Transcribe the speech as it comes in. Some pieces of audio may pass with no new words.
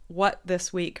what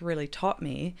this week really taught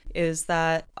me is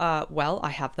that, well, I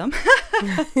have them.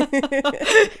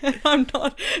 I'm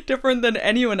not different than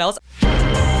anyone else.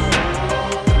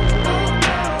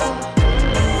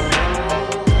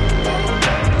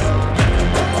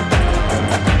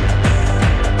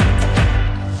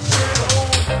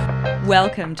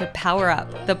 Welcome to Power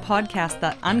Up, the podcast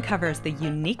that uncovers the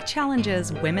unique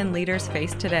challenges women leaders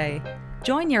face today.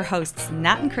 Join your hosts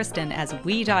Nat and Kristen as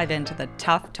we dive into the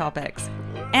tough topics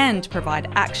and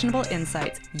provide actionable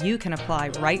insights you can apply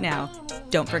right now.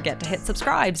 Don't forget to hit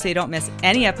subscribe so you don't miss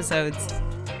any episodes.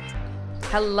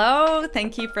 Hello,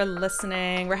 thank you for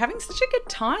listening. We're having such a good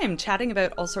time chatting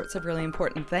about all sorts of really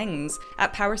important things.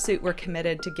 At PowerSuit, we're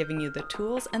committed to giving you the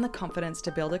tools and the confidence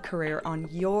to build a career on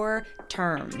your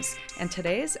terms. And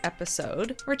today's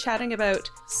episode, we're chatting about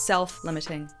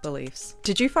self-limiting beliefs.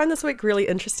 Did you find this week really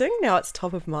interesting? Now it's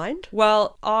top of mind.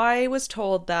 Well, I was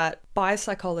told that by a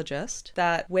psychologist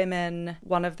that women,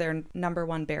 one of their number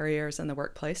one barriers in the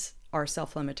workplace are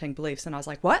self-limiting beliefs. And I was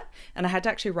like, what? And I had to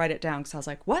actually write it down because I was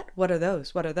like, what? What are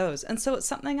those? What are those? And so it's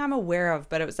something I'm aware of,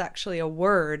 but it was actually a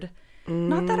word,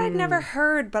 not that I'd never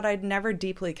heard, but I'd never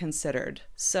deeply considered.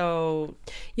 So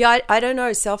yeah, I don't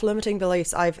know. Self-limiting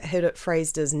beliefs, I've heard it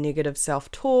phrased as negative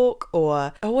self-talk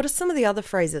or what are some of the other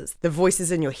phrases? The voices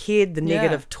in your head, the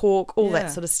negative talk, all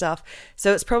that sort of stuff.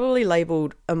 So it's probably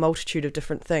labeled a multitude of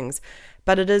different things.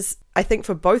 But it is, I think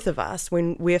for both of us,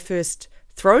 when we're first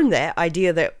thrown that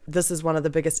idea that this is one of the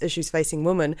biggest issues facing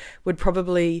women, would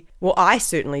probably, well, I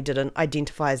certainly didn't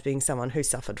identify as being someone who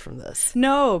suffered from this.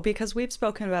 No, because we've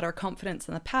spoken about our confidence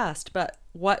in the past, but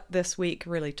what this week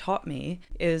really taught me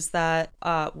is that,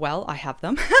 well, I have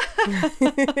them.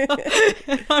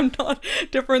 I'm not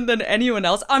different than anyone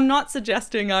else. I'm not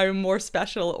suggesting I'm more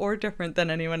special or different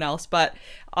than anyone else, but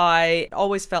I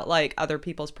always felt like other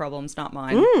people's problems, not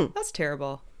mine. That's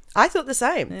terrible. I thought the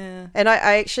same. Yeah. And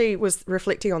I actually was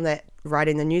reflecting on that,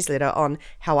 writing the newsletter on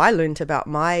how I learned about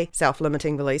my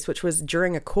self-limiting beliefs, which was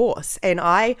during a course. And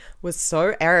I was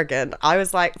so arrogant. I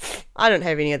was like, I don't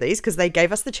have any of these, because they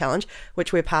gave us the challenge,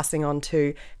 which we're passing on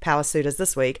to Power Suiters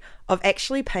this week, of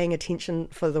actually paying attention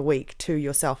for the week to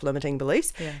your self-limiting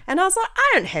beliefs. Yeah. And I was like,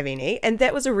 I don't have any. And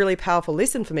that was a really powerful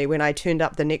lesson for me when I turned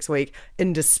up the next week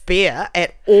in despair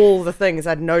at all the things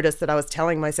I'd noticed that I was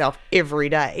telling myself every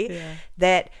day,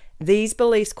 that these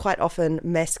beliefs quite often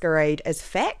masquerade as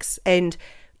facts, and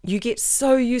you get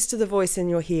so used to the voice in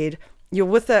your head. You're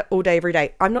with it all day, every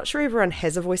day. I'm not sure everyone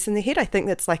has a voice in their head. I think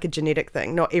that's like a genetic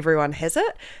thing. Not everyone has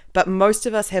it, but most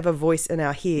of us have a voice in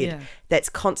our head that's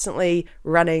constantly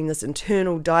running this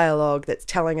internal dialogue that's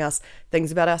telling us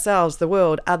things about ourselves, the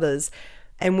world, others.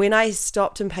 And when I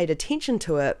stopped and paid attention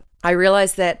to it, I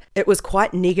realized that it was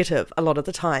quite negative a lot of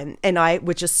the time, and I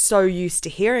was just so used to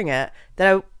hearing it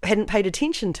that I hadn't paid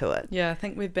attention to it. Yeah, I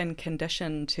think we've been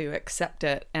conditioned to accept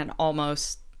it and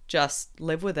almost just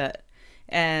live with it.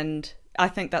 And I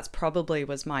think that's probably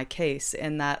was my case,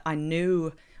 in that I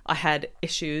knew I had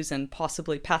issues and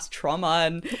possibly past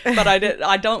trauma, but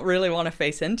I don't really want to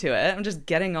face into it. I'm just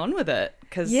getting on with it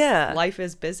because life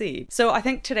is busy. So I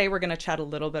think today we're going to chat a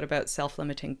little bit about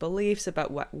self-limiting beliefs, about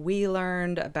what we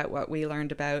learned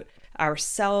about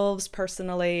ourselves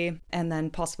personally, and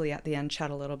then possibly at the end chat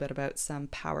a little bit about some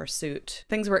PowerSuit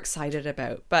things we're excited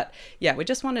about. But yeah, we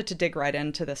just wanted to dig right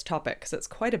into this topic because it's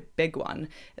quite a big one.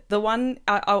 The one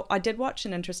I did watch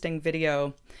an interesting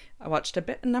video. I watched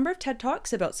a number of TED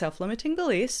Talks about self-limiting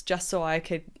beliefs just so I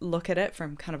could look at it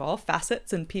from kind of all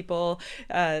facets and people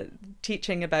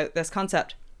teaching about this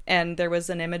concept. And there was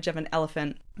an image of an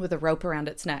elephant with a rope around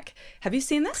its neck. Have you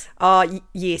seen this?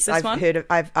 Yes, I've heard of.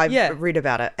 I've read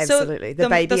about it. Absolutely, so the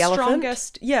baby elephant.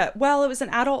 Strongest, well, it was an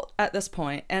adult at this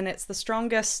point, and it's the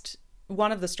strongest,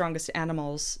 one of the strongest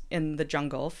animals in the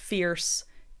jungle. Fierce,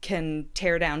 can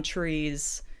tear down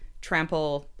trees,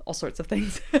 trample all sorts of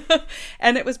things,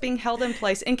 and it was being held in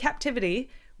place in captivity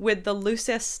with the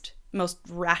loosest, most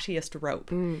rattiest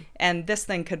rope, and this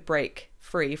thing could break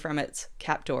free from its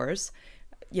captors,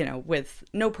 with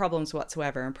no problems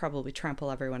whatsoever, and probably trample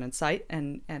everyone in sight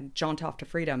and jaunt off to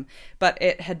freedom. But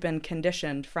it had been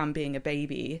conditioned from being a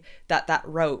baby that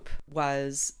rope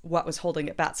was what was holding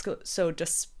it back. So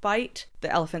despite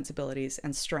the elephant's abilities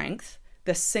and strength,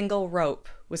 the single rope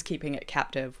was keeping it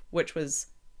captive, which was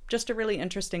just a really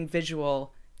interesting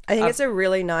visual. I think it's a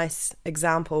really nice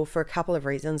example for a couple of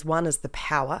reasons. One is the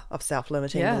power of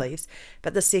self-limiting beliefs.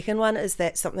 But the second one is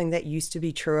that something that used to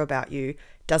be true about you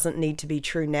doesn't need to be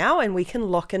true now. And we can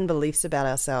lock in beliefs about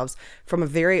ourselves from a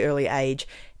very early age.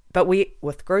 But we,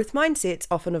 with growth mindsets,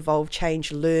 often evolve,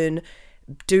 change, learn,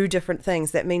 do different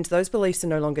things, that means those beliefs are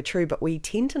no longer true, but we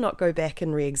tend to not go back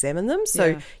and re-examine them.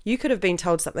 So you could have been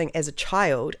told something as a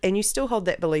child and you still hold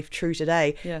that belief true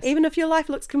today, even if your life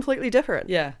looks completely different.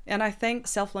 Yeah. And I think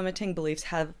self-limiting beliefs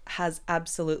has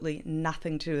absolutely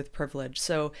nothing to do with privilege.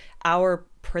 So our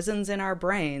prisons in our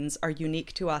brains are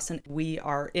unique to us, and we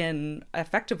are in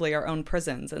effectively our own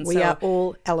prisons. And we are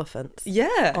all elephants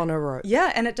on a rope.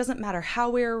 Yeah. And it doesn't matter how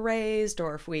we were raised,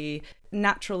 or if we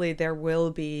naturally, there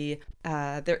will be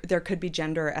there could be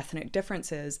gender or ethnic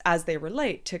differences as they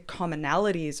relate to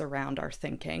commonalities around our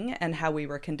thinking and how we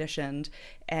were conditioned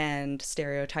and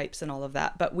stereotypes and all of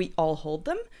that, but we all hold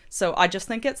them. So I just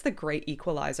think it's the great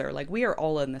equalizer. Like, we are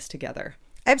all in this together.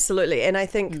 Absolutely. And I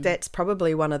think that's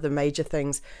probably one of the major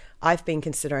things I've been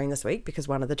considering this week, because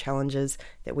one of the challenges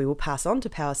that we will pass on to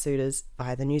power suitors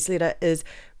via the newsletter is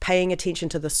paying attention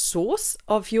to the source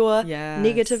of your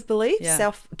negative beliefs,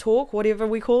 self-talk, whatever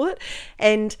we call it.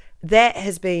 And that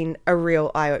has been a real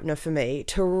eye-opener for me,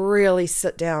 to really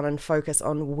sit down and focus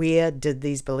on where did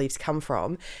these beliefs come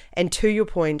from. And to your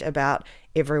point about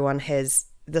everyone has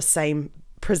the same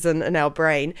prison in our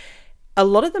brain, a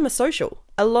lot of them are social.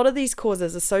 A lot of these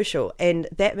causes are social, and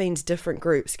that means different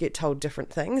groups get told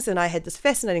different things. And I had this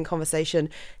fascinating conversation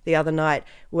the other night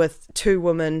with two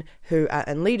women who are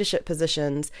in leadership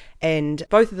positions, and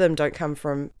both of them don't come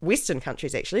from Western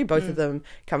countries, actually. Both of them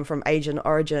come from Asian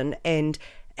origin and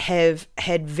have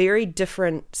had very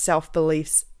different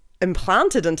self-beliefs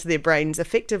implanted into their brains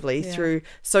effectively through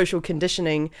social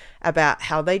conditioning about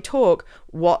how they talk,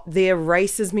 what their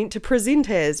race is meant to present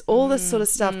as, all this sort of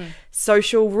stuff,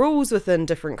 social rules within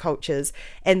different cultures.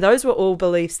 And those were all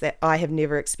beliefs that I have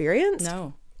never experienced.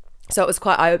 No. So it was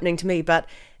quite eye-opening to me, but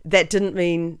that didn't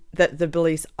mean that the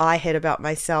beliefs I had about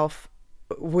myself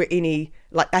were any,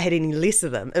 like I had any less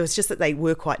of them. It was just that they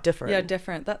were quite different. Yeah,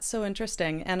 different. That's so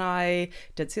interesting. And I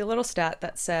did see a little stat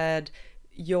that said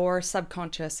your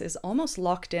subconscious is almost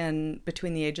locked in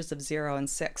between the ages of 0 and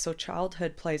 6. So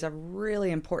childhood plays a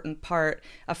really important part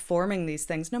of forming these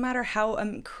things, no matter how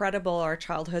incredible our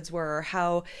childhoods were or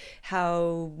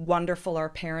how wonderful our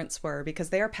parents were, because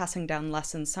they are passing down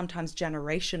lessons, sometimes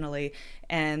generationally,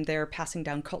 and they're passing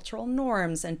down cultural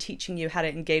norms and teaching you how to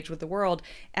engage with the world.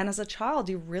 And as a child,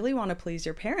 you really want to please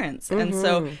your parents. And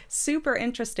so super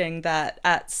interesting that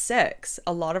at 6,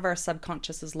 a lot of our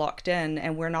subconscious is locked in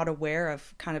and we're not aware of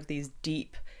kind of these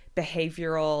deep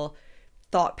behavioral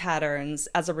thought patterns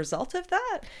as a result of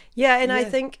that. Yeah, and I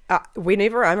think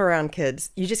whenever I'm around kids,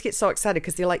 you just get so excited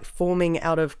because they're like forming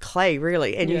out of clay,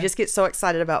 really. And you just get so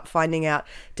excited about finding out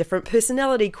different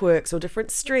personality quirks or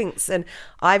different strengths. And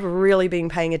I've really been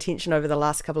paying attention over the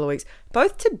last couple of weeks,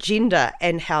 both to gender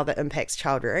and how that impacts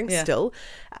child rearing still,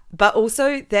 but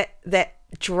also that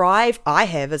drive I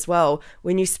have as well.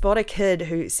 When you spot a kid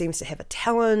who seems to have a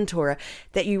talent, or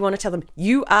that you want to tell them,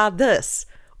 you are this,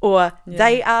 or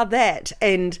they are that,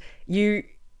 and you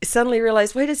suddenly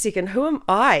realize, wait a second, who am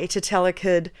I to tell a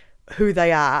kid who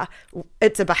they are?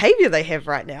 It's a behavior they have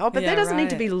right now, but that doesn't need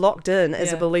to be locked in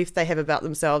as a belief they have about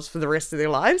themselves for the rest of their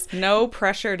lives. No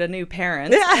pressure to new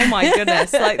parents. Oh my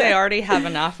goodness, like they already have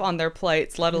enough on their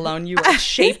plates, let alone you are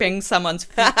shaping someone's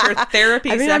future therapy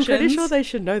sessions. I'm pretty sure they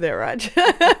should know that,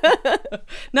 right?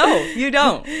 No, you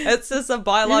don't. It's just a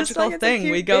biological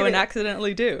thing we go and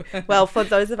accidentally do. Well, for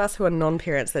those of us who are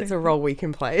non-parents, that's a role we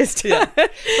can play. But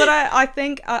I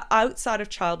think outside of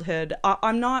childhood,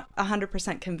 I'm not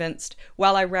 100% convinced.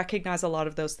 While I recognize a lot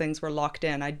of those things were locked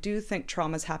in, I do think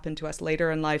traumas happen to us later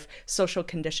in life. Social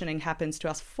conditioning happens to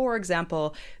us. For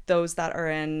example, those that are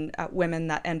in women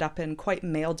that end up in quite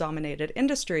male-dominated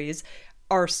industries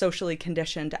are socially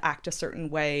conditioned to act a certain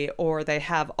way, or they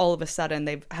have all of a sudden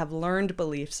they have learned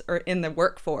beliefs or in the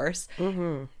workforce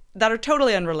that are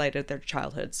totally unrelated to their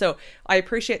childhood. So I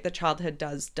appreciate that childhood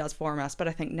does form us, but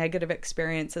I think negative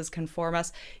experiences can form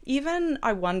us. Even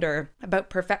I wonder about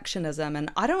perfectionism,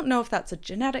 and I don't know if that's a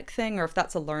genetic thing or if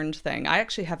that's a learned thing. I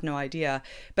actually have no idea,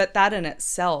 but that in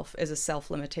itself is a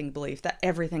self-limiting belief that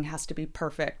everything has to be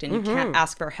perfect and you can't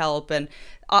ask for help. And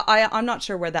I'm not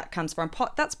sure where that comes from.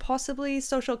 That's possibly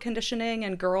social conditioning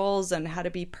and girls and how to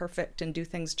be perfect and do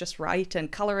things just right and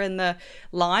color in the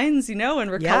lines, and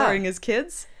recoloring as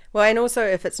kids. Well, and also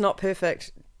if it's not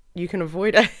perfect, you can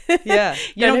avoid it. Yeah.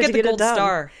 You don't get the gold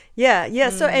star. Yeah.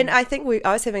 So, and I think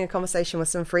I was having a conversation with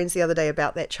some friends the other day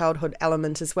about that childhood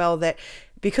element as well, that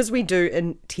because we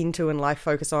do tend to in life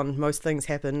focus on most things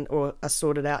happen or are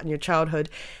sorted out in your childhood,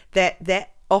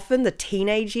 that often the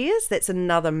teenage years, that's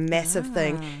another massive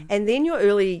thing. And then your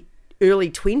early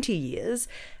 20 years,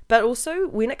 but also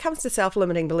when it comes to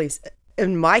self-limiting beliefs,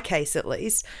 in my case at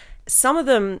least, some of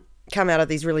them come out of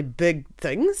these really big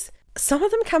things, some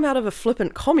of them come out of a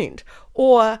flippant comment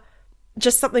or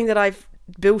just something that I've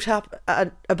built up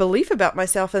a belief about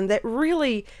myself, and that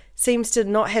really seems to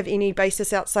not have any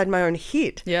basis outside my own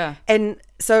head. Yeah. And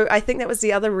so I think that was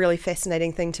the other really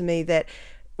fascinating thing to me, that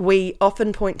we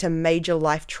often point to major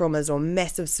life traumas or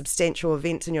massive substantial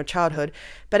events in your childhood,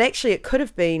 but actually it could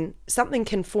have been something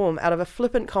can form out of a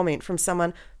flippant comment from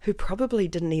someone who probably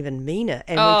didn't even mean it,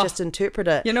 and we just interpret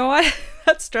it. You know what?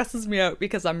 That stresses me out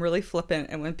because I'm really flippant,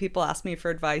 and when people ask me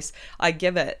for advice, I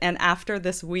give it. And after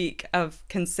this week of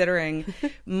considering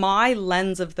my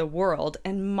lens of the world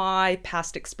and my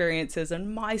past experiences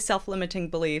and my self-limiting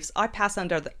beliefs, I pass on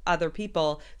to other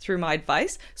people through my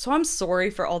advice. So I'm sorry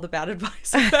for all the bad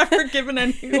advice I've ever given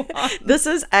anyone. This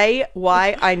is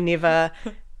why I never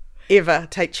ever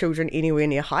take children anywhere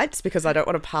near heights, because I don't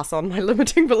want to pass on my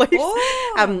limiting beliefs.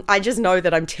 I just know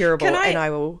that I'm terrible, and I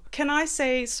will. Can I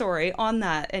say sorry on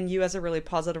that? And you as a really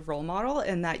positive role model,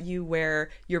 in that you wear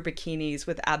your bikinis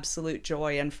with absolute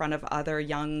joy in front of other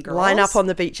young girls. Line up on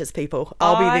the beaches, people.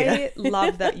 I'll be there. I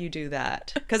love that you do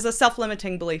that, because the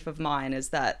self-limiting belief of mine is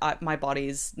that my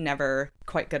body's never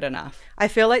quite good enough. I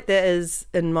feel like that is,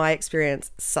 in my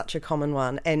experience, such a common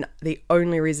one, and the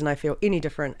only reason I feel any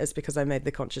different is because I made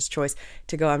the conscious choice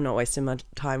to go, I'm not wasting my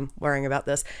time worrying about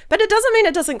this. But it doesn't mean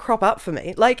it doesn't crop up for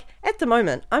me. Like, at the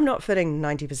moment, I'm not fitting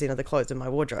 90% of the clothes in my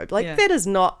wardrobe. Like, that is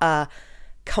not a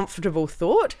comfortable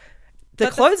thought. The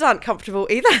clothes aren't comfortable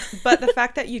either. But the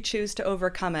fact that you choose to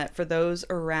overcome it for those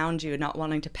around you, not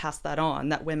wanting to pass that on,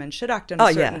 that women should act in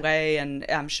a certain way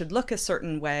and should look a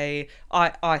certain way,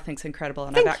 I think is incredible,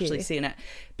 and I've actually seen it.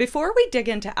 Before we dig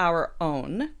into our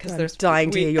own, because there's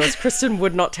dying to hear yours. Kristen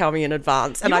would not tell me in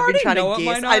advance, and you I've been trying to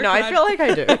guess. I know. I feel like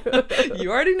I do. You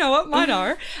already know what mine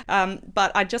are.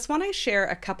 But I just want to share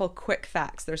a couple quick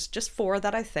facts. There's just 4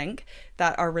 that I think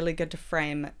that are really good to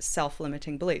frame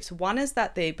self-limiting beliefs. One is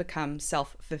that they become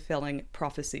self-fulfilling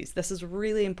prophecies. This is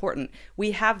really important.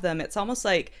 We have them. It's almost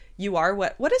like you are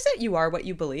what is it? You are what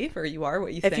you believe, or you are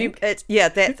what you think.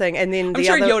 That thing. And then the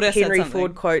other Yoda Henry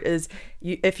Ford quote is,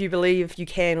 if you believe you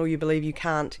can or you believe you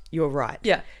can't, you're right.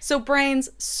 Yeah. So brains,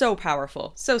 so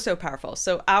powerful. So powerful.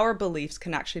 So our beliefs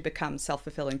can actually become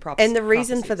self-fulfilling prophecies. And the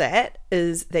reason for that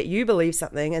is that you believe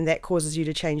something, and that causes you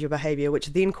to change your behavior,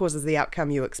 which then causes the outcome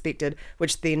you expected,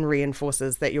 which then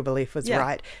reinforces that your belief was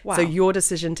right. Wow. So your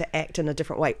decision to act in a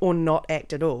different way or not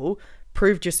act at all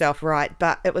proved yourself right,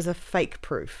 but it was a fake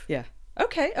proof. Yeah.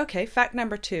 Okay. Fact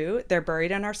number 2, they're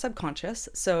buried in our subconscious.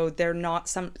 So they're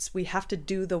not we have to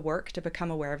do the work to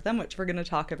become aware of them, which we're going to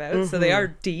talk about. Mm-hmm. So they are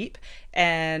deep,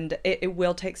 and it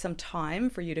will take some time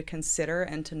for you to consider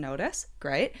and to notice.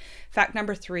 Great. Fact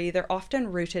number 3, they're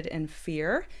often rooted in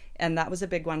fear. And that was a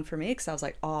big one for me, because I was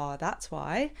like, oh, that's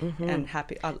why. Mm-hmm. And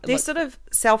happy. There's sort of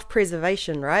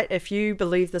self-preservation, right? If you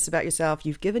believe this about yourself,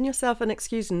 you've given yourself an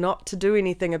excuse not to do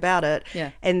anything about it.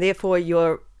 Yeah. And therefore you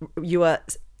are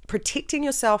protecting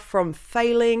yourself from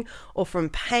failing or from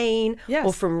pain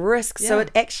or from risk. Yeah. So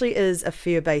it actually is a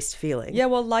fear-based feeling. Yeah,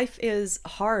 well, life is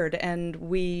hard, and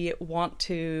we want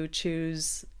to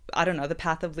choose, I don't know, the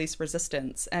path of least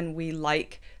resistance, and we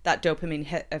like that dopamine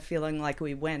hit of feeling like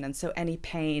we win, and so any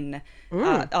pain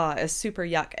is super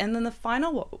yuck. And then the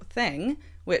final thing,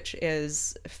 which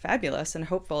is fabulous and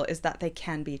hopeful, is that they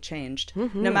can be changed.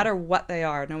 Mm-hmm. No matter what they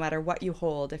are, no matter what you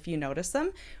hold, if you notice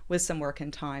them, with some work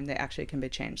and time, they actually can be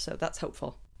changed. So that's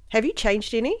hopeful. Have you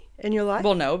changed any in your life?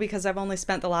 Well, no, because I've only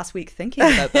spent the last week thinking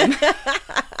about them.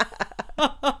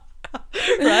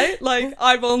 Right? Like,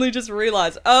 I've only just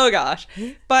realized, oh gosh.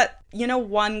 But you know,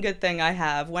 one good thing I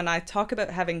have, when I talk about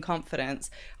having confidence,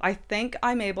 I think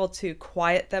I'm able to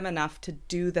quiet them enough to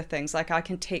do the things. Like, I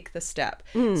can take the step.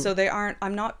 So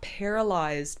I'm not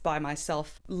paralyzed by my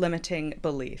self-limiting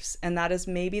beliefs. And that is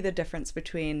maybe the difference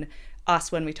between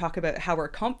us when we talk about how we're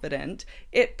confident.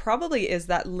 It probably is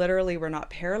that literally we're not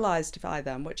paralyzed by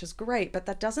them, which is great. But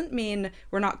that doesn't mean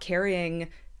we're not carrying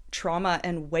trauma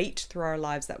and weight through our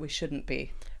lives that we shouldn't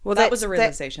be. Well, that was a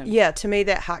realization. To me,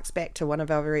 that harks back to one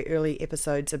of our very early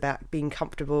episodes about being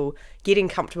comfortable, getting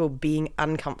comfortable, being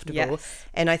uncomfortable. Yes.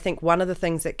 And I think one of the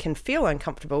things that can feel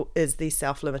uncomfortable is these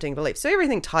self-limiting beliefs. So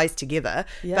everything ties together,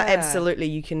 but absolutely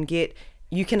you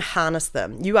can harness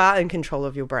them. You are in control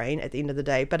of your brain at the end of the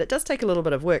day, but it does take a little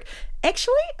bit of work.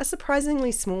 Actually, a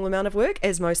surprisingly small amount of work,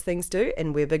 as most things do,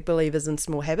 and we're big believers in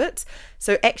small habits.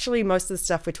 So actually, most of the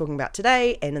stuff we're talking about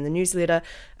today and in the newsletter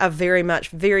are very much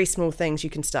very small things you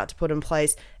can start to put in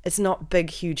place. It's not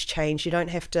big, huge change. You don't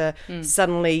have to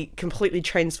suddenly completely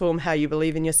transform how you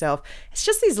believe in yourself. It's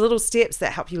just these little steps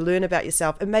that help you learn about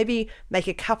yourself and maybe make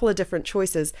a couple of different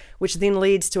choices, which then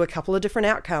leads to a couple of different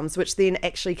outcomes, which then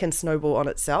actually can snowball on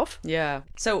itself. Yeah.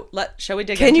 So shall we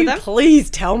dig Can into you them? please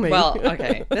tell me? Well,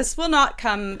 okay. This will not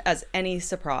come as any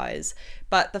surprise,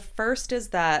 but the first is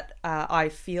that I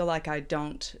feel like I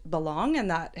don't belong, and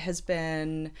that has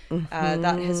been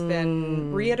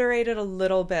reiterated a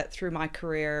little bit through my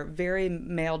career. Very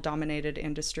male-dominated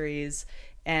industries.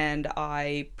 And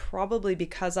I probably,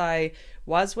 because I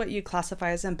was what you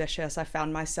classify as ambitious, I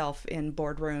found myself in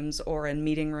boardrooms or in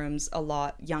meeting rooms a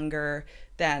lot younger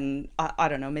than, I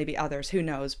don't know, maybe others, who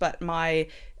knows. But I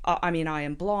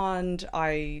am blonde.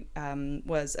 I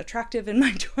was attractive in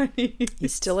my 20s. You're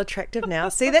still attractive now.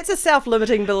 See, that's a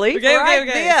self-limiting belief. Okay.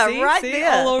 Right See,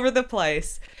 there. all over the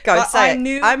place. Go, But say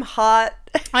it. I'm hot.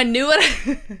 I knew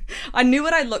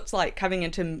what I looked like coming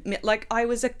into, like, I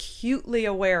was acutely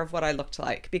aware of what I looked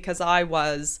like because I'm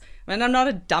not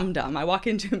a dum-dum. I walk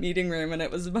into a meeting room and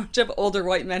it was a bunch of older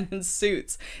white men in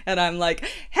suits and I'm like,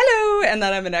 hello, and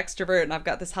then I'm an extrovert and I've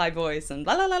got this high voice and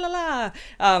la la la la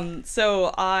la.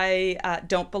 So I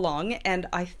don't belong, and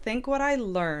I think what I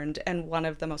learned, and one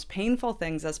of the most painful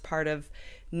things as part of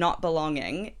not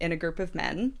belonging in a group of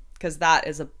men, because that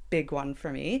is a big one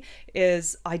for me,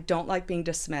 is I don't like being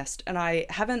dismissed. And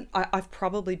I've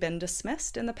probably been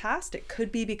dismissed in the past. It could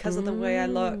be because of the way I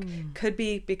look, could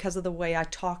be because of the way I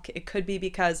talk. It could be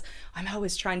because I'm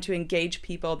always trying to engage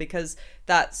people because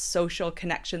that social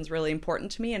connection's really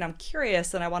important to me. And I'm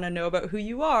curious and I want to know about who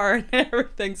you are and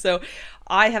everything. So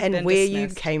I have been where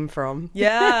dismissed. you came from.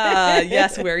 Yeah,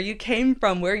 yes, where you came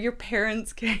from, where your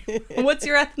parents came from. What's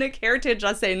your ethnic heritage?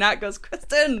 I say, Nat goes,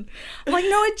 Kristen. I'm like,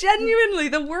 no, genuinely,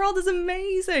 the world is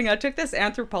amazing. I took this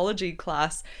anthropology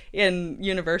class in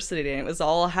university and it was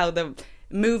all how the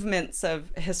movements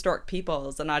of historic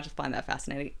peoples, and I just find that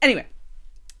fascinating. Anyway,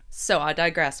 so I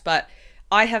digress, but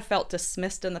I have felt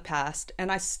dismissed in the past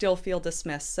and I still feel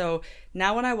dismissed. So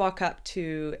now when I walk up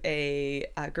to a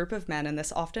group of men, and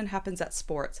this often happens at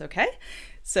sports, okay?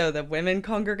 So the women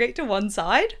congregate to one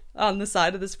side, on the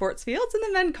side of the sports fields, and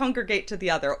the men congregate to the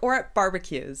other, or at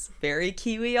barbecues. Very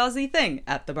Kiwi Aussie thing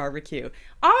at the barbecue.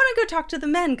 I want to go talk to the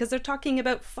men because they're talking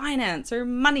about finance or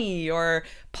money or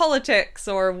politics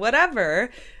or whatever.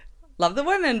 Love the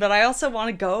women, but I also want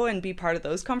to go and be part of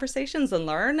those conversations and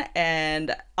learn.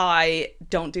 And I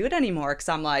don't do it anymore because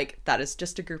I'm like, that is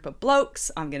just a group of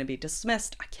blokes. I'm going to be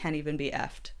dismissed. I can't even be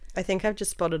effed. I think I've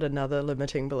just spotted another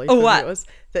limiting belief Oh, of what? yours,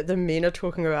 that the men are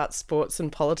talking about sports and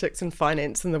politics and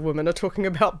finance and the women are talking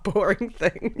about boring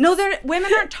things. No,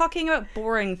 women aren't talking about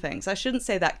boring things. I shouldn't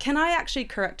say that. Can I actually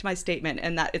correct my statement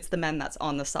in that it's the men that's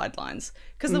on the sidelines?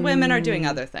 Because the women are doing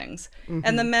other things. Mm-hmm.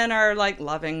 And the men are like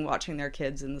loving watching their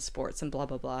kids in the sports and blah,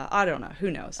 blah, blah. I don't know.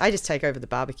 Who knows? I just take over the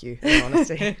barbecue, in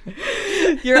honesty.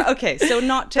 You're okay. So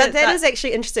not to... But that is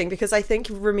actually interesting because I think,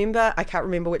 I can't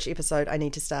remember which episode, I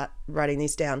need to start writing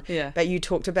these down. Yeah. But you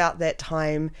talked about that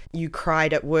time you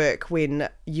cried at work when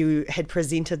you had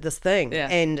presented this thing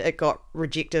and it got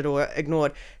rejected or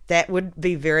ignored. That would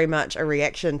be very much a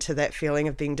reaction to that feeling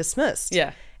of being dismissed.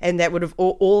 Yeah. And that would have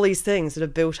all these things that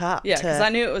have built up. Yeah, because I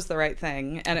knew it was the right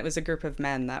thing, and it was a group of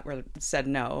men that said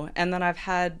no. And then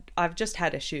I've just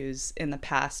had issues in the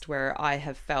past where I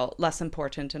have felt less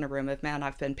important in a room of men.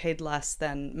 I've been paid less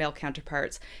than male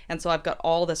counterparts, and so I've got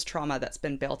all this trauma that's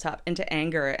been built up into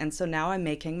anger. And so now I'm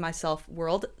making myself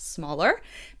world smaller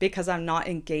because I'm not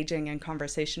engaging in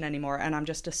conversation anymore, and I'm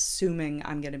just assuming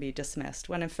I'm going to be dismissed.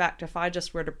 When in fact, if I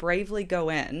just were to bravely go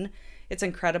in, it's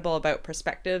incredible about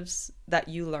perspectives that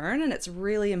you learn, and it's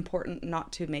really important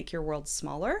not to make your world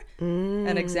smaller.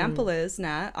 An example is,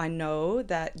 Nat, I know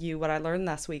that what I learned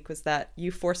last week was that you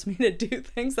force me to do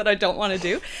things that I don't want to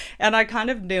do, and I kind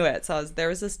of knew it. So there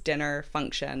was this dinner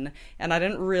function, and I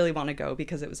didn't really want to go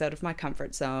because it was out of my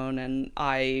comfort zone, and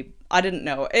I didn't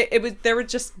know. There were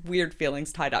just weird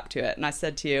feelings tied up to it. And I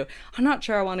said to you, I'm not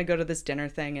sure I want to go to this dinner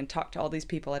thing and talk to all these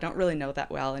people I don't really know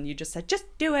that well. And you just said, just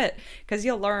do it because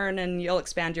you'll learn and you'll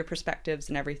expand your perspectives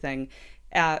and everything.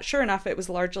 Sure enough, it was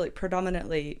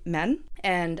predominantly men.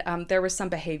 And there were some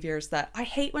behaviors that I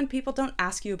hate when people don't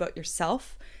ask you about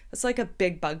yourself. It's like a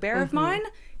big bugbear of mine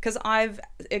because I've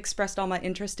expressed all my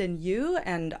interest in you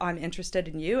and I'm interested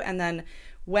in you. And then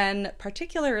when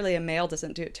particularly a male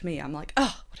doesn't do it to me, I'm like,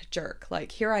 oh, what a jerk.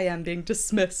 Like, here I am being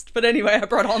dismissed. But anyway, I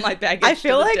brought all my baggage I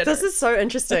feel to the like dinner. this is so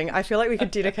interesting. I feel like we could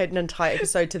dedicate an entire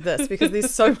episode to this because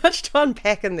there's so much to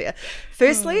unpack in there.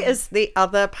 Firstly is the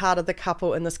other part of the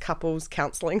couple in this couple's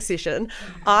counselling session.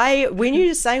 When you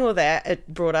were saying all that,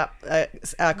 it brought up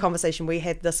a conversation we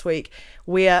had this week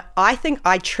where I think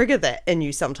I trigger that in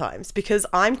you sometimes because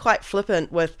I'm quite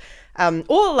flippant with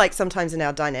or like sometimes in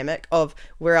our dynamic of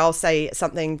where I'll say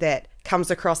something that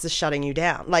comes across as shutting you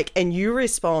down. Like, and you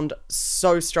respond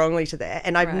so strongly to that.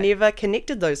 And I've never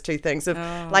connected those two things. Of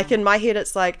like, in my head,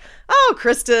 it's like, oh,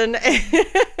 Kristen.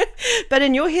 But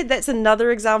in your head, that's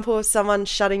another example of someone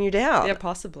shutting you down. Yeah,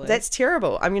 possibly. That's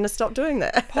terrible. I'm going to stop doing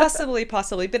that. Possibly.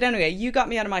 But anyway, you got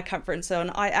me out of my comfort zone.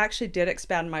 I actually did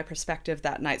expand my perspective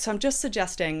that night. So I'm just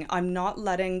suggesting I'm not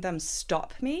letting them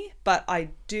stop me, but I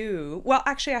do. Well,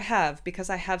 actually, I have, because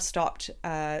I have stopped.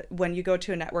 When you go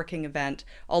to a networking event,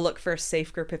 I'll look for a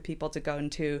safe group of people to go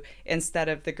into instead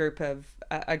of a group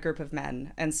of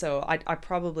men. And so I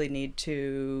probably need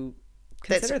to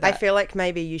consider that. I feel like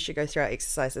maybe you should go through our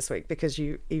exercise this week, because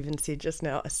you even said just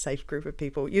now a safe group of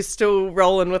people. You're still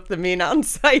rolling with the men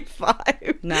unsafe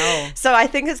vibe. No. So I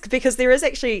think it's because there is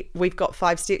actually, we've got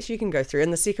 5 steps you can go through.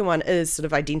 And the second one is sort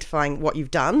of identifying what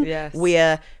you've done, yes,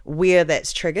 where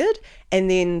that's triggered. And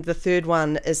then the third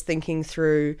one is thinking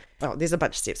through, there's a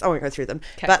bunch of steps. I won't go through them.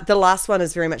 Okay. But the last one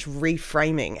is very much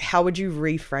reframing. How would you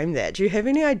reframe that? Do you have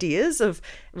any ideas of,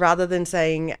 rather than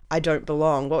saying, I don't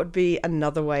belong, what would be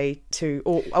another way to,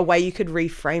 or a way you could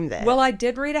reframe that? Well, I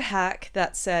did read a hack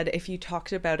that said if you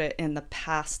talked about it in the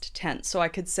past tense. So I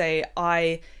could say,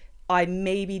 I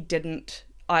maybe didn't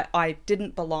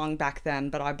belong back then,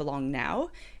 but I belong now.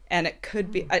 And it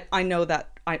could be, I know that,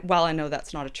 while I know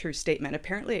that's not a true statement,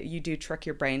 apparently you do trick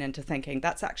your brain into thinking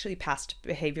that's actually past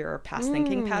behavior or past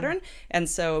thinking pattern. And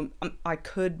so I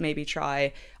could maybe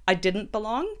try, I didn't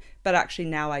belong, but actually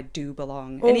now I do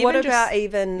belong. Or and what about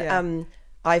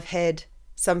I've had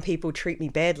some people treat me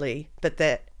badly,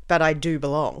 but I do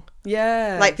belong.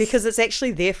 Yeah. Like, because it's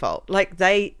actually their fault. Like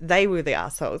they were the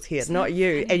assholes here, not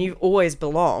you. And you've always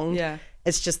belonged. Yeah.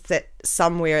 It's just that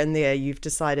somewhere in there you've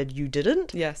decided you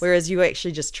didn't. Yes. Whereas you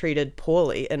actually just treated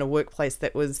poorly in a workplace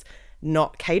that was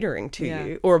not catering to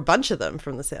you, or a bunch of them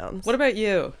from the sounds. What about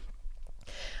you?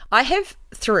 I have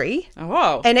 3. Oh,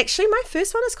 wow. And actually my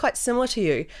first one is quite similar to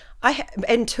you.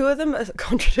 And 2 of them are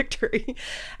contradictory.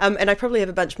 And I probably have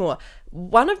a bunch more.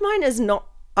 One of mine is not,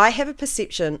 I have a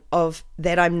perception of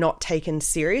that I'm not taken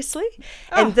seriously.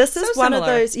 And this is one of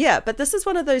those, but this is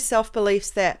one of those self-beliefs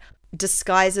that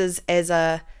disguises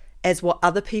as what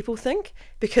other people think,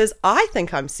 because I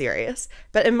think I'm serious,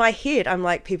 but in my head I'm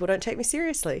like, people don't take me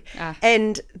seriously.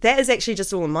 And that is actually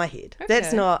just all in my head. Okay.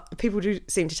 That's not, people do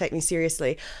seem to take me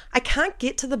seriously. I can't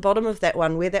get to the bottom of that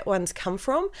one, where that one's come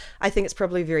from. I think it's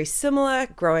probably very similar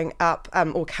growing up,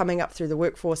 or coming up through the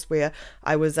workforce, where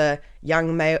I was a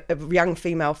young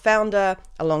female founder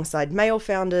alongside male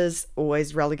founders,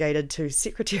 always relegated to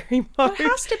secretary mode. It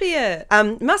has to be it.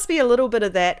 Must be a little bit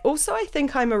of that. Also, I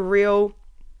think I'm a real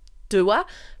doer.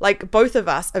 Like, both of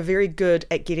us are very good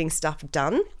at getting stuff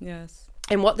done. Yes.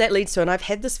 And what that leads to, and I've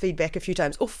had this feedback a few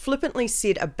times, or flippantly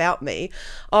said about me,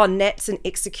 oh, Nat's an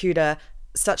executor,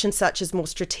 such and such is more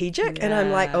strategic. Yes. And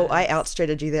I'm like, oh, I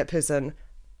outstrategy that person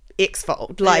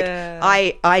X-fold. Like,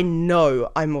 I know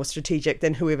I'm more strategic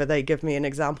than whoever they give me an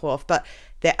example of, but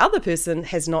that other person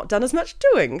has not done as much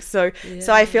doing. So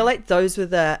I feel like those were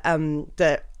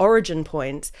the origin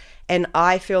points. And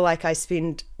I feel like I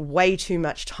spend way too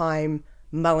much time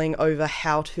mulling over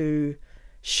how to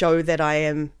show that I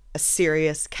am a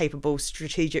serious, capable,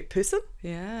 strategic person.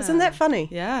 Yeah. Isn't that funny?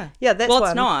 Yeah. Yeah, that's well,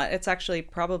 it's not. It's actually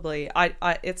probably,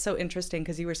 it's so interesting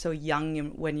because you were so young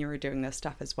when you were doing this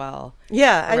stuff as well.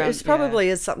 Yeah, it probably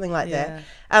is something like that.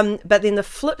 But then the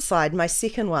flip side, my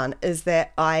second one, is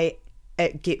that I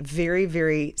get very,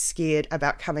 very scared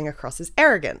about coming across as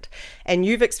arrogant. And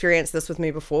you've experienced this with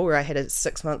me before, where I had a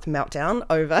 6-month meltdown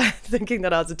over thinking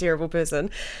that I was a terrible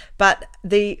person. But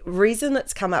the reason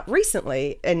it's come up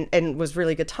recently, and was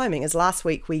really good timing, is last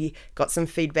week we got some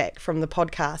feedback from the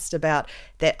podcast about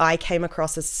that I came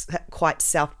across as quite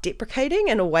self-deprecating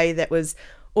in a way that was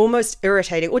almost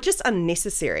irritating or just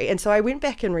unnecessary. And so I went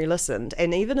back and re-listened,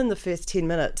 and even in the first 10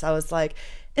 minutes I was like,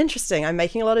 interesting, I'm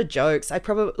making a lot of jokes. I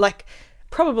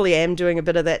probably am doing a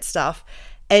bit of that stuff.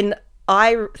 And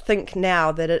I think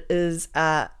now that it is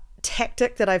a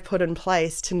tactic that I've put in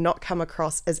place to not come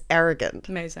across as arrogant.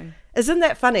 Amazing. Isn't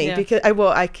that funny? Yeah. Because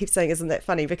I keep saying isn't that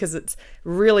funny because it's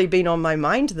really been on my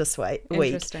mind this week.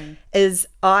 Interesting. And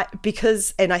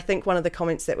I think one of the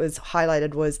comments that was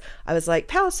highlighted was, I was like,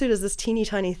 Power Suit is this teeny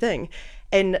tiny thing.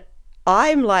 And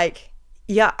I'm like,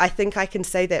 yeah, I think I can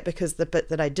say that because the bit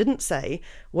that I didn't say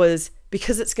was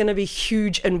because it's going to be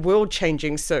huge and world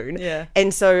changing soon. Yeah.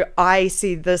 And so I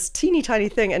see this teeny tiny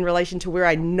thing in relation to where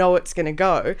I know it's going to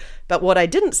go. But what I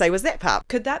didn't say was that part.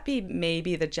 Could that be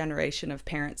maybe the generation of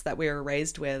parents that we were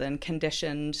raised with and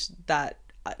conditioned that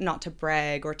not to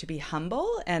brag or to be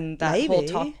humble, and that Maybe.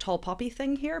 whole tall poppy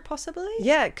thing here possibly?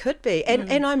 Yeah, it could be.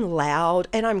 And I'm loud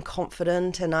and I'm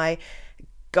confident and I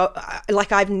go,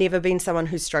 like I've never been someone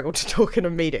who's struggled to talk in a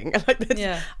meeting. Like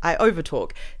I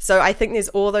overtalk. So I think there's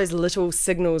all those little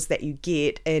signals that you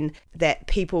get and that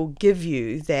people give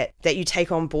you that you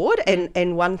take on board.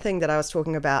 And one thing that I was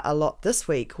talking about a lot this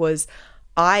week was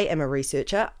I am a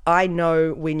researcher. I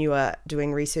know when you are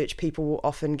doing research, people will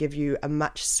often give you a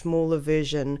much smaller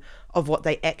version of what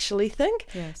they actually think.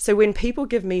 Yes. So when people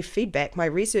give me feedback, my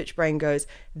research brain goes,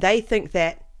 they think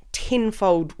that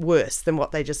tenfold worse than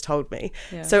what they just told me.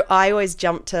 Yeah. So I always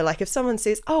jump to, like, if someone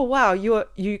says, oh wow,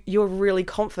 you're really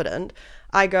confident,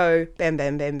 I go bam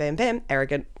bam bam bam bam,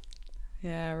 arrogant.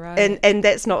 Yeah, right. And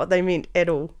that's not what they meant at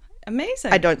all.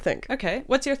 Amazing. I don't think. Okay,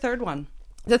 what's your third one?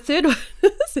 The third one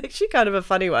is actually kind of a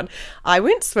funny one. I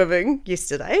went swimming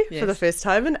yesterday for the first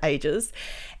time in ages.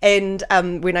 And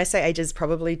when I say ages,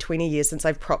 probably 20 years since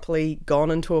I've properly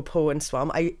gone into a pool and swum.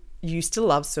 I used to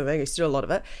love swimming. I used to do a lot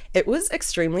of it. It was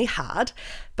extremely hard.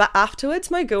 But afterwards,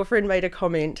 my girlfriend made a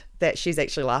comment that she's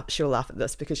actually she'll laugh at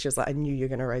this because she was like, I knew you were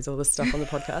going to raise all this stuff on the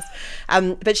podcast.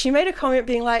 But she made a comment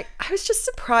being like, I was just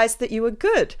surprised that you were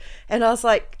good. And I was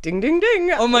like, ding, ding,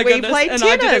 ding. Oh my goodness. Played and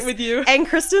tennis. I did it with you. And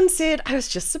Kristen said, I was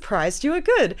just surprised you were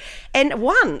good. And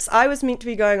once I was meant to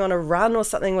be going on a run or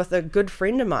something with a good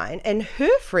friend of mine, and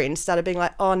her friend started being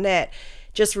like, oh, Nat,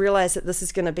 just realized that this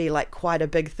is going to be like quite a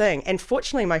big thing. And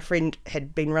fortunately, my friend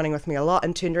had been running with me a lot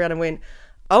and turned around and went,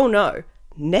 oh no,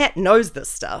 Nat knows this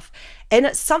stuff. And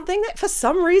it's something that for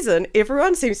some reason,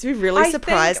 everyone seems to be really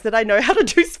surprised that I know how to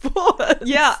do sport.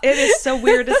 Yeah, it is so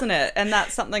weird, isn't it? And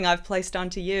that's something I've placed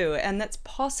onto you. And that's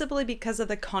possibly because of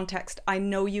the context. I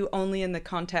know you only in the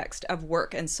context of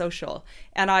work and social.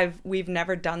 And we've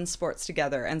never done sports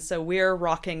together. And so we're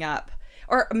rocking up.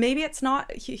 Or maybe it's not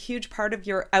a huge part of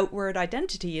your outward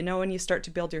identity, you know, when you start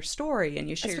to build your story and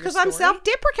you share your story. Because I'm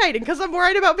self-deprecating, because I'm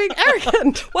worried about being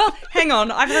arrogant. Well, hang on.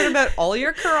 I've heard about all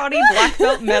your karate black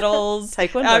belt medals.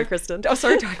 Taekwondo, Kristen. Oh,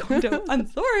 sorry, Taekwondo. I'm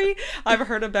sorry. I've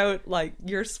heard about, like,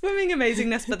 your swimming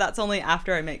amazingness, but that's only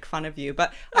after I make fun of you.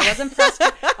 But I was impressed.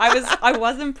 I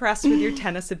was impressed with your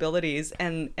tennis abilities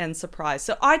and surprised.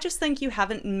 So I just think you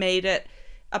haven't made it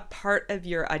a part of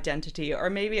your identity, or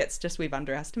maybe it's just we've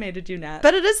underestimated you, Nat.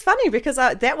 But it is funny because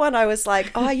that one I was like,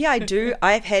 oh yeah, I do.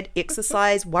 I've had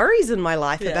exercise worries in my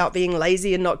life about being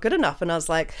lazy and not good enough. And I was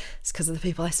like, it's because of the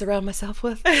people I surround myself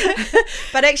with.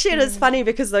 But actually it is funny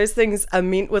because those things are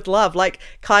meant with love. Like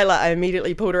Kyla, I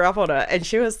immediately pulled her up on it and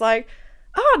she was like,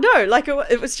 oh no, like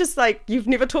it was just like, you've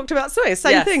never talked about swimming.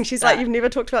 Same thing. She's like, you've never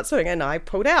talked about swimming. And I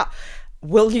pulled out,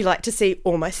 will you like to see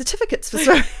all my certificates for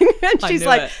swimming? And she's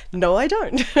like, no, I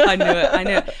don't. I knew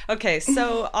it. Okay,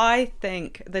 so I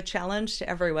think the challenge to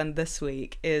everyone this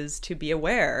week is to be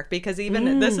aware, because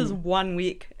even this is 1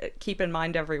 week. Keep in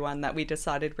mind, everyone, that we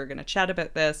decided we're going to chat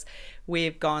about this.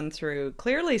 We've gone through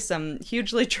clearly some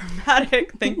hugely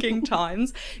traumatic thinking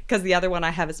times, because the other one I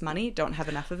have is money, don't have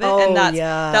enough of it. And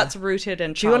that's rooted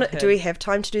in childhood. Do we have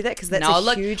time to do that? Because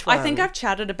that's huge one. I think I've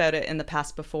chatted about it in the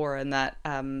past before, in that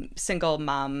single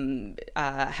mom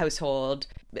household,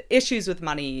 issues with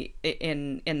money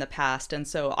in the past, and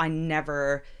so I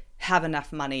never have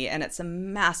enough money, and it's a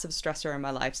massive stressor in my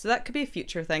life. So that could be a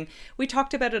future thing. We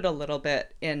talked about it a little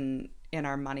bit in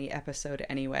our money episode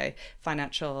anyway,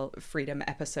 financial freedom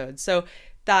episode. So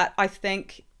that, I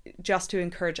think, just to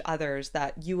encourage others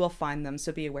that you will find them,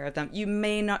 so be aware of them. You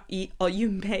may not eat, or you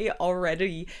may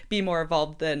already be more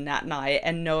evolved than Nat and I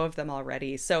and know of them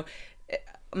already. So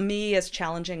me as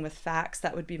challenging with facts,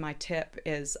 that would be my tip,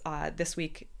 is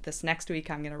this next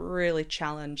week, I'm going to really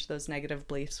challenge those negative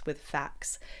beliefs with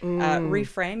facts.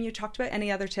 Reframe, you talked about.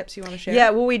 Any other tips you want to share?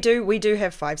 Yeah, well, we do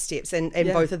have 5 steps, and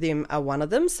both of them are one of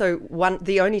them. So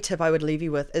the only tip I would leave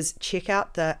you with is check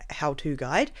out the how-to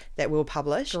guide that we'll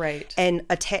publish. Great. And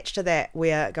attached to that,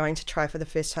 we're going to try for the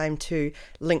first time to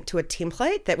link to a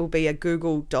template that will be a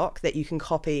Google Doc that you can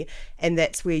copy, and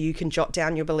that's where you can jot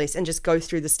down your beliefs and just go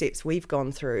through the steps we've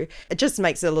gone through. It just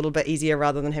makes it a little bit easier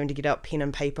rather than having to get out pen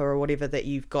and paper or whatever, that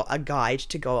you've got a guide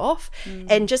to go off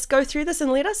and just go through this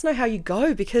and let us know how you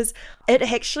go, because it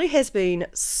actually has been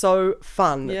so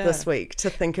fun this week to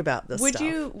think about this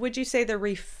stuff. Would you say the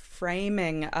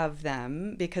reframing of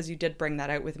them, because you did bring that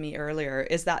out with me earlier,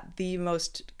 is that the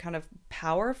most kind of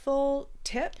powerful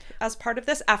tip as part of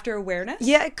this after awareness?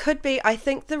 Yeah, it could be. I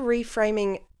think the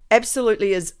reframing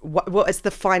absolutely is what it's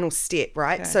the final step,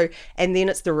 right? Okay. So, and then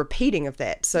it's the repeating of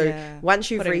that. So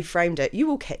once you've reframed it, you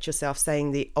will catch yourself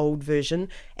saying the old version,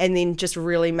 and then just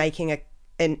really making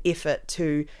an effort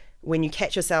to, when you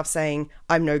catch yourself saying,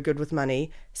 I'm no good with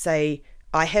money, say,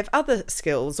 I have other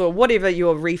skills, or whatever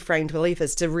your reframed belief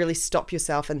is, to really stop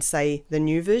yourself and say the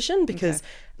new version, because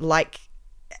like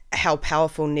how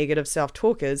powerful negative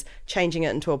self-talk is, changing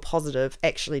it into a positive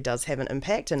actually does have an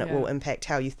impact, and it will impact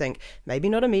how you think. Maybe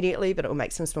not immediately, but it will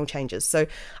make some small changes. So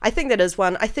I think that is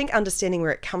one. I think understanding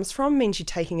where it comes from means you're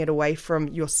taking it away from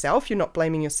yourself. You're not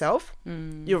blaming yourself.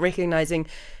 You're recognizing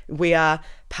we are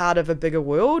part of a bigger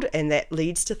world, and that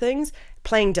leads to things.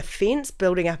 Playing defense,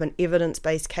 building up an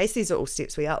evidence-based case. These are all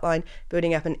steps we outline.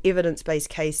 Building up an evidence-based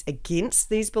case against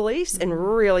these beliefs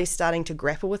and really starting to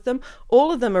grapple with them.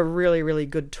 All of them are really, really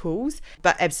good tools.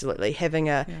 But absolutely, having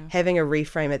a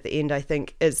reframe at the end, I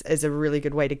think, is a really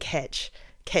good way to catch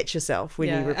yourself when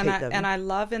you repeat them. And I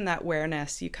love in that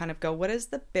awareness, you kind of go, what is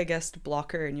the biggest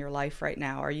blocker in your life right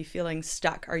now? Are you feeling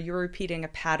stuck? Are you repeating a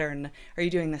pattern? Are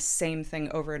you doing the same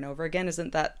thing over and over again?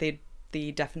 Isn't that the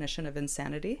definition of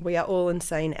insanity? We are all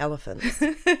insane elephants.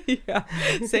 Yeah,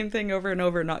 same thing over and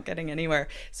over, not getting anywhere.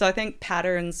 So I think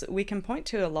patterns we can point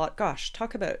to a lot. Gosh,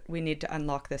 talk about we need to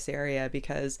unlock this area,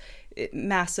 because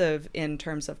massive in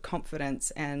terms of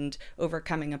confidence and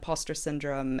overcoming imposter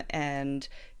syndrome and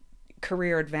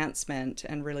career advancement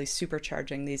and really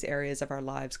supercharging these areas of our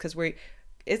lives, because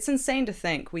it's insane to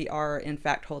think we are in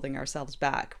fact holding ourselves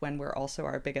back when we're also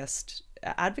our biggest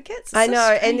advocates. I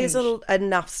know, and there's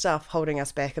enough stuff holding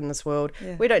us back in this world.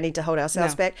 We don't need to hold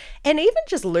ourselves back. And even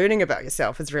just learning about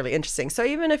yourself is really interesting. So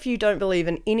even if you don't believe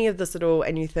in any of this at all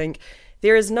and you think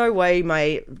there is no way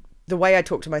the way I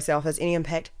talk to myself has any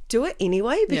impact, do it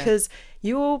anyway, because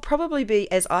you will probably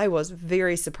be, as I was,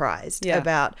 very surprised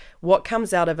about what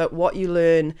comes out of it, what you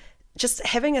learn, just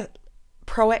having a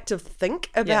proactive think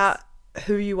about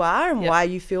who you are and why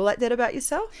you feel like that about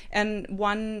yourself. And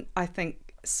one, I think,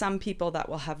 some people that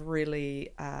will have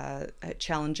really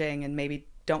challenging and maybe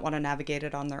don't want to navigate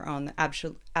it on their own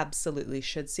absolutely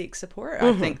should seek support.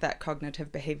 I think that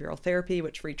cognitive behavioral therapy,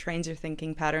 which retrains your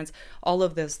thinking patterns, all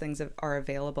of those things are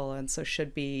available, and so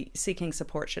seeking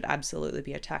support should absolutely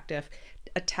be a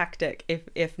tactic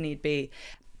if need be.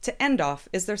 To end off,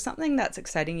 is there something that's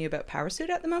exciting you about Powersuit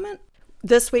at the moment?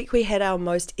 This week we had our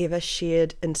most ever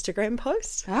shared Instagram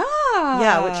post.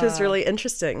 Yeah, which was really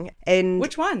interesting. And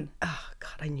which one? Oh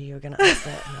God, I knew you were going to ask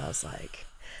that, and I was like,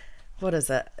 what is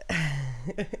it?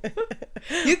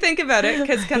 You think about it,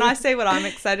 because can I say what I'm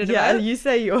excited about? Yeah, you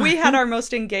say yours. We had our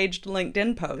most engaged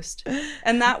LinkedIn post,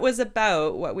 and that was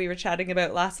about what we were chatting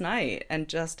about last night, and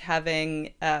just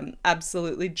having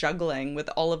absolutely juggling with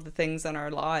all of the things in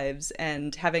our lives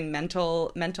and having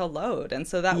mental load. And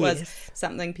so that was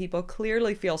something people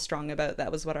clearly feel strong about.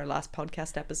 That was what our last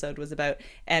podcast episode was about,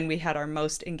 and we had our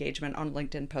most engagement on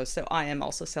LinkedIn post. So I am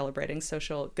also celebrating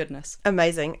social goodness.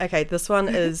 Amazing. Okay, this one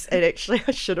is, and actually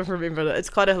I should have remembered it. It's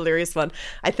quite a hilarious one.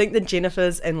 I think the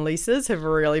Jennifers and Lisas have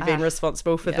really been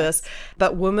responsible for this.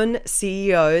 But women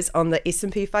CEOs on the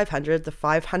S&P 500, the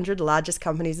 500 largest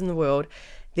companies in the world,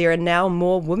 there are now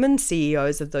more women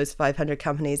CEOs of those 500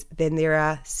 companies than there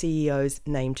are CEOs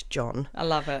named John. I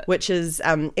love it. Which is,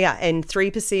 and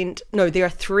 3%, no, there are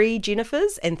 3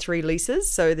 Jennifers and 3 Lisas.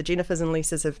 So the Jennifers and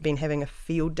Lisas have been having a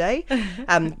field day.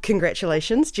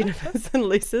 Congratulations, Jennifers and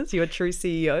Lisas, you are true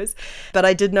CEOs. But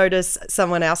I did notice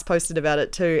someone else posted about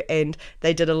it too, and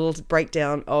they did a little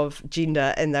breakdown of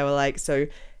gender, and they were like, so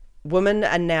women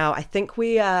are now, I think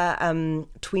we are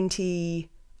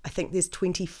I think there's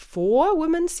 24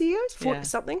 women CEOs,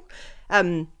 something.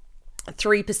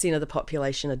 3% of the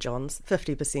population are Johns,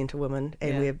 50% are women,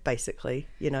 and we're basically,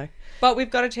 But we've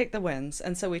got to take the wins,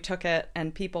 and so we took it,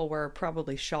 and people were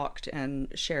probably shocked and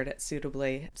shared it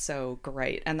suitably. So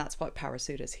great, and that's what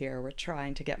Powersuit is here. We're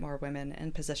trying to get more women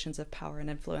in positions of power and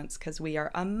influence because we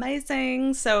are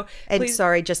amazing. So, and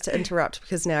sorry, just to interrupt,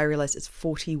 because now I realize it's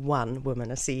 41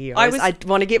 women are CEOs. I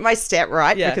want to get my stat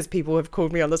right because people have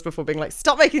called me on this before, being like,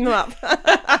 "Stop making them up."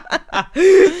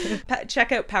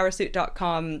 Check out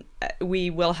powersuit.com. We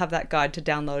will have that guide to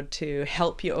download to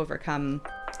help you overcome,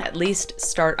 at least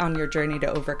start on your journey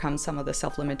to overcome some of the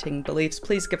self-limiting beliefs.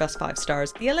 Please give us 5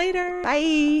 stars. See you later.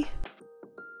 Bye.